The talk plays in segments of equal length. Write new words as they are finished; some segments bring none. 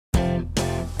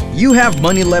You have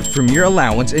money left from your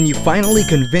allowance and you finally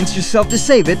convince yourself to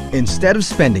save it instead of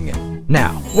spending it.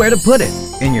 Now, where to put it?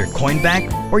 In your coin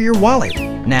bank or your wallet?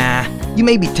 Nah, you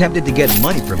may be tempted to get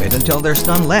money from it until there's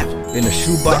none left. In a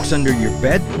shoebox under your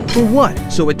bed? For what?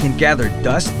 So it can gather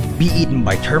dust, be eaten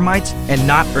by termites, and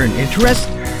not earn interest?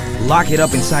 Lock it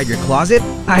up inside your closet?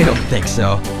 I don't think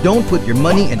so. Don't put your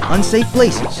money in unsafe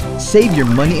places. Save your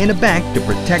money in a bank to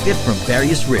protect it from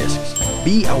various risks.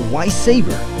 Be a wise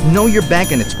saver. Know your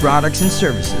bank and its products and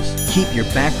services. Keep your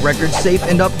bank records safe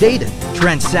and updated.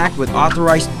 Transact with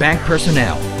authorized bank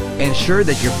personnel. Ensure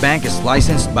that your bank is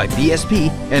licensed by BSP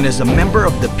and is a member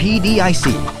of the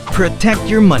PDIC. Protect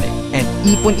your money and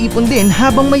ipon-ipon din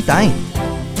habang may time.